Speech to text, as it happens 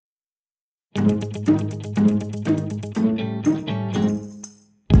The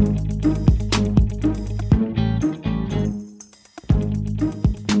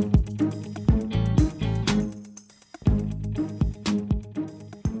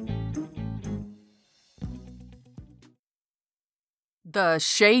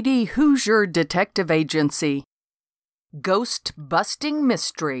Shady Hoosier Detective Agency, Ghost Busting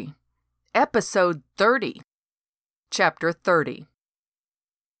Mystery, Episode 30, Chapter 30.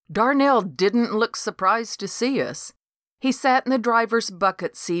 Darnell didn't look surprised to see us. He sat in the driver's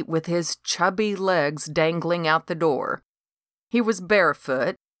bucket seat with his chubby legs dangling out the door. He was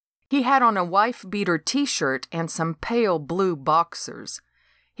barefoot. He had on a wife-beater t-shirt and some pale blue boxers.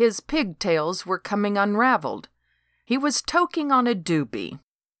 His pigtails were coming unraveled. He was toking on a doobie.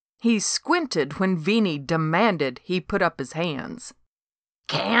 He squinted when Veenie demanded he put up his hands.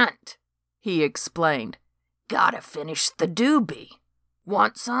 "Can't," he explained. "Gotta finish the doobie.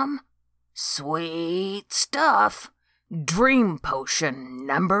 Want some? Sweet stuff. Dream Potion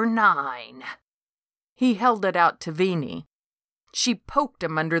number 9. He held it out to Veenie. She poked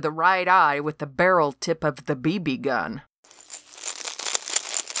him under the right eye with the barrel tip of the BB gun.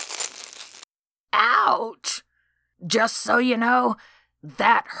 Ouch! Just so you know,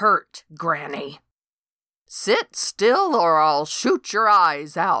 that hurt, Granny." "Sit still or I'll shoot your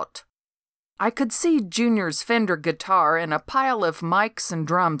eyes out." I could see Junior's Fender guitar and a pile of mics and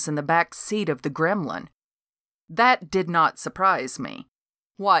drums in the back seat of the Gremlin. That did not surprise me.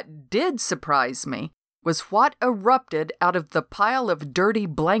 What did surprise me was what erupted out of the pile of dirty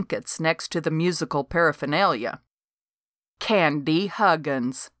blankets next to the musical paraphernalia. Candy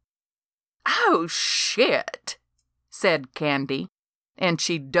Huggins. "Oh, shit," said Candy, and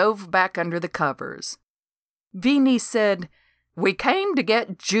she dove back under the covers. Veenie said, "We came to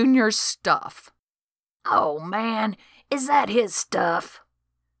get Junior's stuff." "Oh, man, is that his stuff?"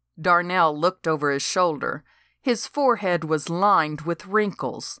 Darnell looked over his shoulder. His forehead was lined with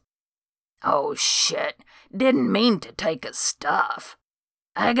wrinkles. "Oh, shit, didn't mean to take his stuff.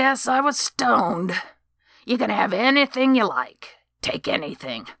 I guess I was stoned. You can have anything you like. Take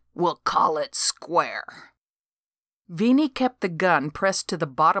anything. We'll call it square." Veenie kept the gun pressed to the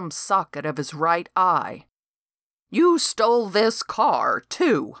bottom socket of his right eye. "You stole this car,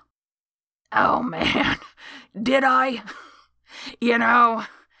 too." "Oh, man, did I? You know,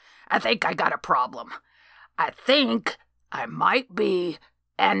 I think I got a problem. I think I might be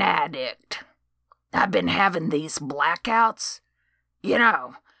an addict. I've been having these blackouts. You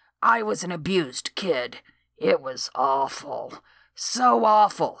know, I was an abused kid. It was awful. So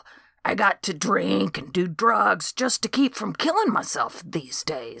awful. I got to drink and do drugs just to keep from killing myself these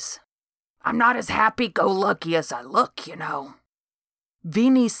days. I'm not as happy-go-lucky as I look, you know."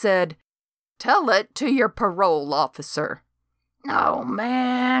 Veenie said, "Tell it to your parole officer." "Oh,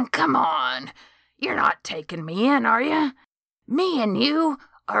 man, come on. You're not taking me in, are you? Me and you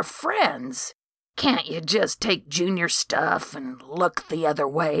are friends. Can't you just take Junior's stuff and look the other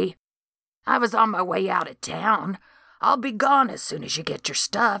way? I was on my way out of town. I'll be gone as soon as you get your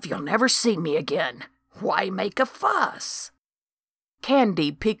stuff. You'll never see me again. Why make a fuss?"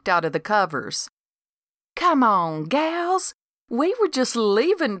 Candy peeked out of the covers. "Come on, gals. We were just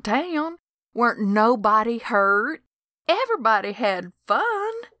leaving town. Weren't nobody hurt. Everybody had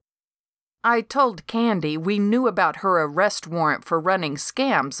fun." I told Candy we knew about her arrest warrant for running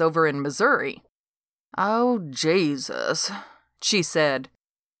scams over in Missouri. "Oh, Jesus," she said.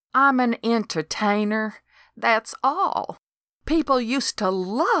 "I'm an entertainer. That's all. People used to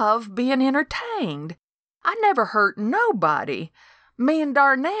love being entertained. I never hurt nobody. Me and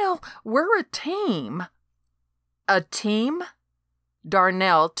Darnell, we're a team." "A team?"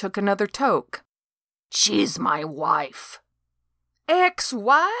 Darnell took another toke. "She's my wife."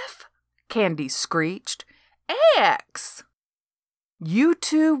 "Ex-wife?" Candy screeched. "Ex!" "You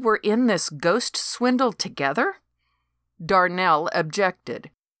two were in this ghost swindle together?" Darnell objected.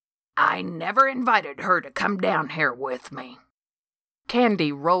 "I never invited her to come down here with me."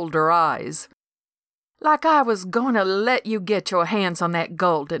 Candy rolled her eyes. "Like I was going to let you get your hands on that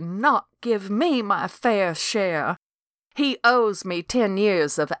gold and not give me my fair share. He owes me 10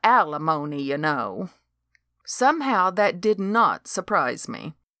 years of alimony, you know." Somehow that did not surprise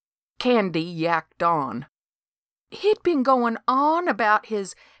me. Candy yacked on. "He'd been going on about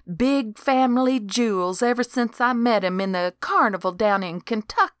his big family jewels ever since I met him in the carnival down in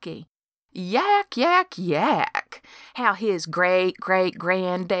Kentucky. Yak, yak, yak. How his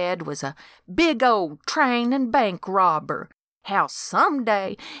great-great-granddad was a big old train and bank robber. How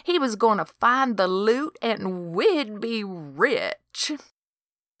someday he was going to find the loot and we'd be rich."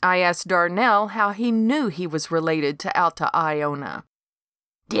 I asked Darnell how he knew he was related to Alta Iona.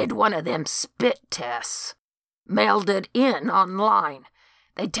 Did one of them spit tests. Mailed it in online.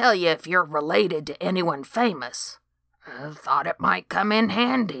 They tell you if you're related to anyone famous. I thought it might come in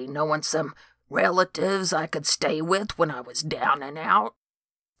handy, knowing some relatives I could stay with when I was down and out.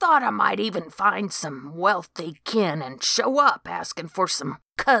 Thought I might even find some wealthy kin and show up asking for some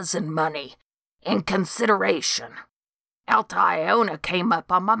cousin money in consideration. Alta Iona came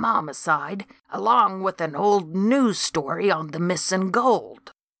up on my mama's side, along with an old news story on the missing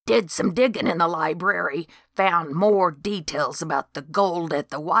gold. Did some digging in the library, found more details about the gold at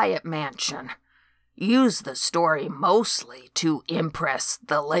the Wyatt mansion. Used the story mostly to impress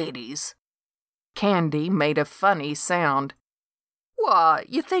the ladies. Candy made a funny sound. What,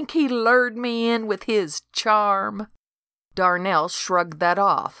 you think he lured me in with his charm? Darnell shrugged that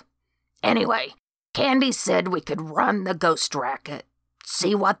off. Anyway, Candy said we could run the ghost racket,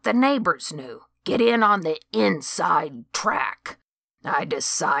 see what the neighbors knew, get in on the inside track. I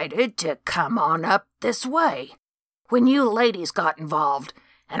decided to come on up this way. When you ladies got involved,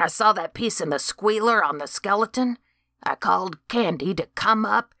 and I saw that piece in the squealer on the skeleton, I called Candy to come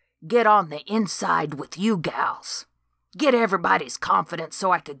up, get on the inside with you gals. Get everybody's confidence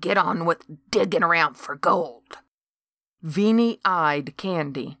so I could get on with digging around for gold. Veenie eyed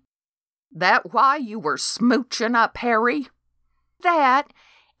Candy. That why you were smooching up Harry? That,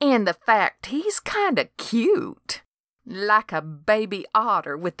 and the fact he's kinda cute. Like a baby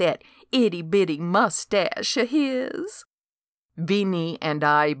otter with that itty-bitty mustache of his. Veenie and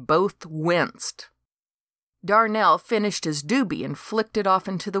I both winced. Darnell finished his doobie and flicked it off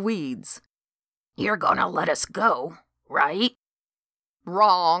into the weeds. You're gonna let us go, right?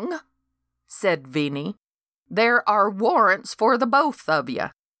 Wrong, said Veenie. There are warrants for the both of you.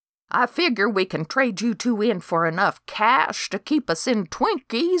 I figure we can trade you two in for enough cash to keep us in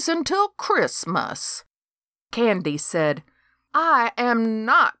Twinkies until Christmas. Candy said, I am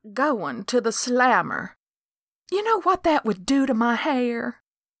not going to the slammer. You know what that would do to my hair?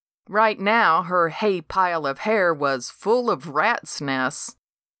 Right now, her hay pile of hair was full of rats' nests.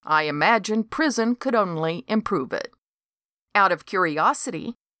 I imagined prison could only improve it. Out of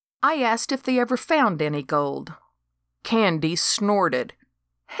curiosity, I asked if they ever found any gold. Candy snorted.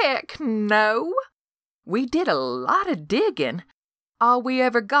 Heck no! We did a lot of digging. All we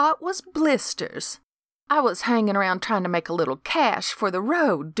ever got was blisters. I was hanging around trying to make a little cash for the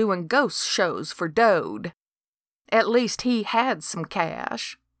road doing ghost shows for Dode. At least he had some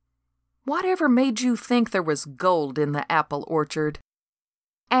cash. Whatever made you think there was gold in the apple orchard?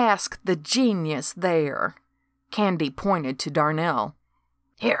 Ask the genius there. Candy pointed to Darnell.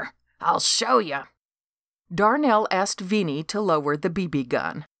 Here, I'll show you. Darnell asked Veenie to lower the BB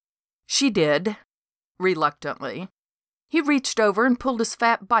gun. She did, reluctantly. He reached over and pulled his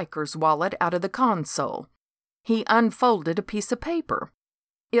fat biker's wallet out of the console. He unfolded a piece of paper.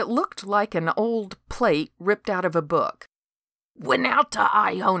 It looked like an old plate ripped out of a book. When Alta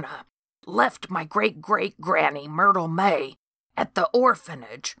Iona left my great-great-granny Myrtle May at the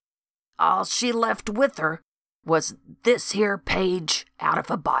orphanage, all she left with her was this here page out of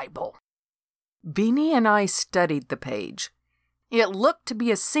a Bible. Veenie and I studied the page. It looked to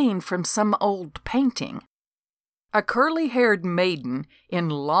be a scene from some old painting. A curly-haired maiden in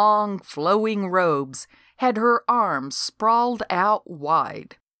long, flowing robes had her arms sprawled out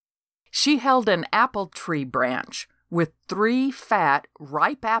wide. She held an apple tree branch with 3 fat,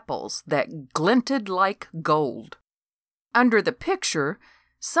 ripe apples that glinted like gold. Under the picture,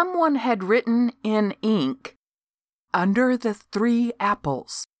 someone had written in ink, "Under the 3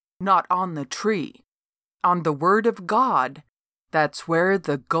 apples, not on the tree. On the word of God, that's where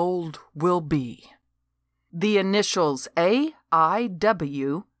the gold will be." The initials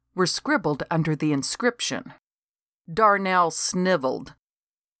AIW were scribbled under the inscription. Darnell sniveled.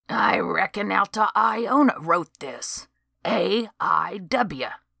 I reckon Alta Iona wrote this.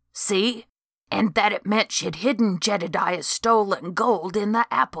 AIW. See? And that it meant she'd hidden Jedediah's stolen gold in the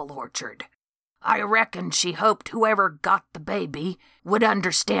apple orchard. I reckon she hoped whoever got the baby would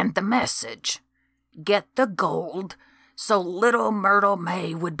understand the message. Get the gold, so little Myrtle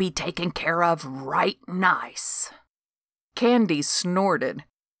May would be taken care of right nice. Candy snorted.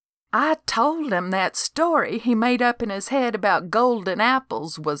 I told him that story he made up in his head about golden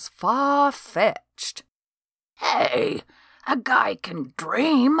apples was far-fetched. Hey, a guy can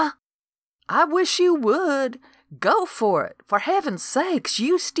dream. I wish you would. Go for it. For heaven's sakes,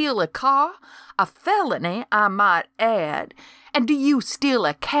 you steal a car, a felony, I might add. And do you steal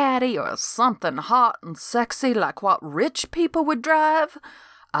a caddy or something hot and sexy like what rich people would drive?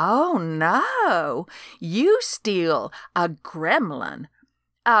 Oh, no. You steal a gremlin.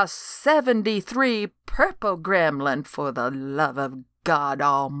 A 73 purple gremlin, for the love of God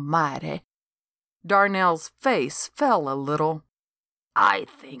Almighty. Darnell's face fell a little. I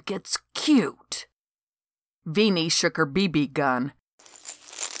think it's cute. Veenie shook her BB gun.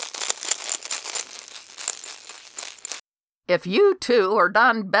 If you two are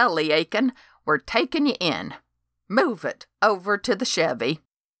done belly aching, we're taking you in. Move it over to the Chevy.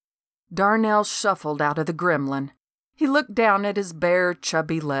 Darnell shuffled out of the gremlin. He looked down at his bare,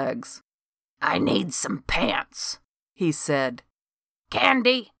 chubby legs. I need some pants, he said.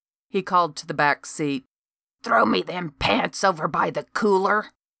 Candy, he called to the back seat. Throw me them pants over by the cooler.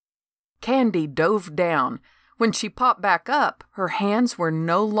 Candy dove down. When she popped back up, her hands were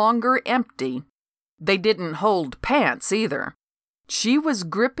no longer empty. They didn't hold pants either. She was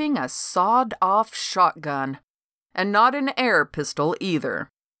gripping a sawed-off shotgun, and not an air pistol either.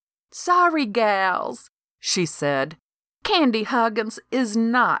 Sorry, gals, she said. Candy Huggins is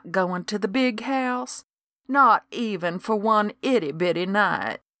not going to the big house. Not even for one itty-bitty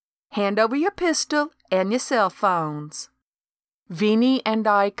night. Hand over your pistol and your cell phones. Veenie and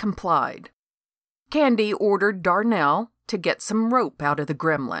I complied. Candy ordered Darnell to get some rope out of the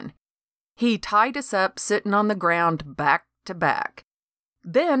gremlin. He tied us up sitting on the ground back to back.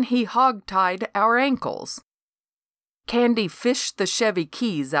 Then he hog-tied our ankles. Candy fished the Chevy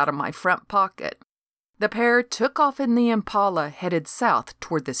keys out of my front pocket. The pair took off in the Impala headed south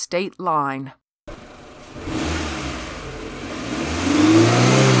toward the state line.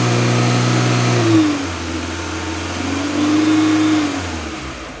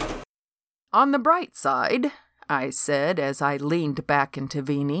 On the bright side, I said as I leaned back into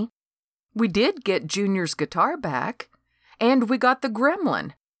Veenie, we did get Junior's guitar back, and we got the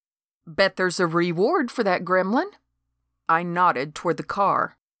gremlin. Bet there's a reward for that gremlin? I nodded toward the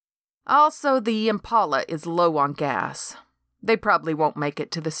car. Also, the Impala is low on gas. They probably won't make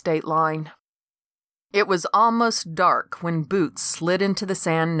it to the state line. It was almost dark when Boots slid into the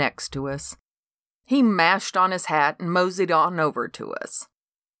sand next to us. He mashed on his hat and moseyed on over to us.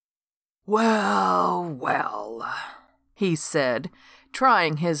 Well, well, he said,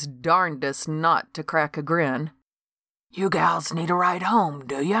 trying his darndest not to crack a grin. You gals need a ride home,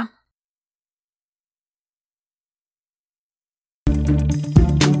 do you?